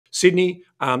Sydney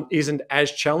isn't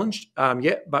as challenged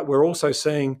yet, but we're also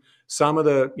seeing some of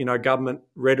the government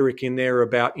rhetoric in there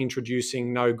about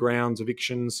introducing no grounds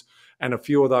evictions and a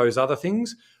few of those other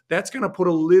things. That's going to put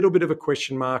a little bit of a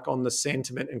question mark on the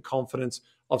sentiment and confidence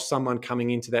of someone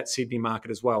coming into that Sydney market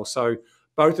as well. So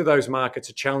both of those markets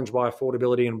are challenged by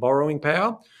affordability and borrowing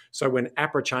power. So when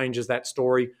APRA changes that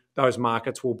story, those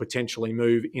markets will potentially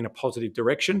move in a positive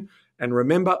direction. And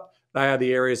remember, they are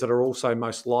the areas that are also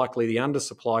most likely the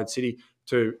undersupplied city.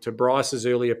 To Bryce's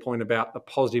earlier point about the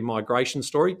positive migration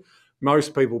story,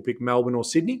 most people pick Melbourne or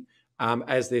Sydney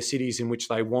as their cities in which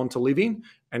they want to live in.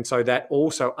 And so that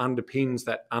also underpins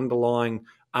that underlying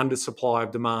undersupply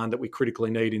of demand that we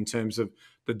critically need in terms of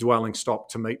the dwelling stock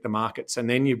to meet the markets. And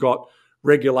then you've got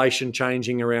regulation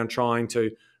changing around trying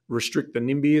to restrict the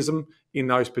NIMBYism in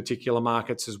those particular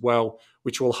markets as well,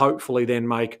 which will hopefully then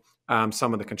make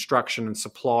some of the construction and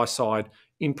supply side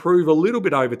improve a little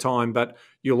bit over time, but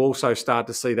you'll also start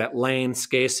to see that land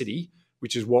scarcity,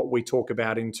 which is what we talk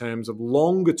about in terms of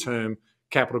longer term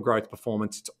capital growth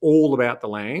performance. It's all about the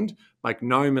land. Make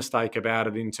no mistake about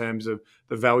it in terms of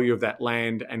the value of that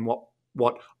land and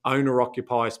what owner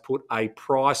occupiers put a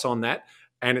price on that,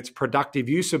 and its productive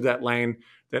use of that land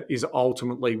that is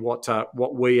ultimately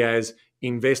what we as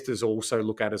investors also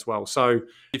look at as well. So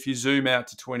if you zoom out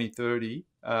to 2030,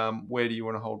 where do you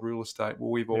want to hold real estate? Well,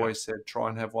 we've always said try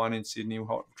and have one in Sydney,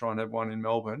 try and have one in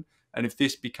Melbourne. And if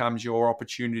this becomes your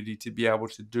opportunity to be able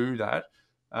to do that,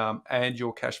 and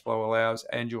your cash flow allows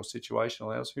and your situation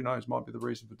allows, who knows, might be the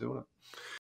reason for doing it.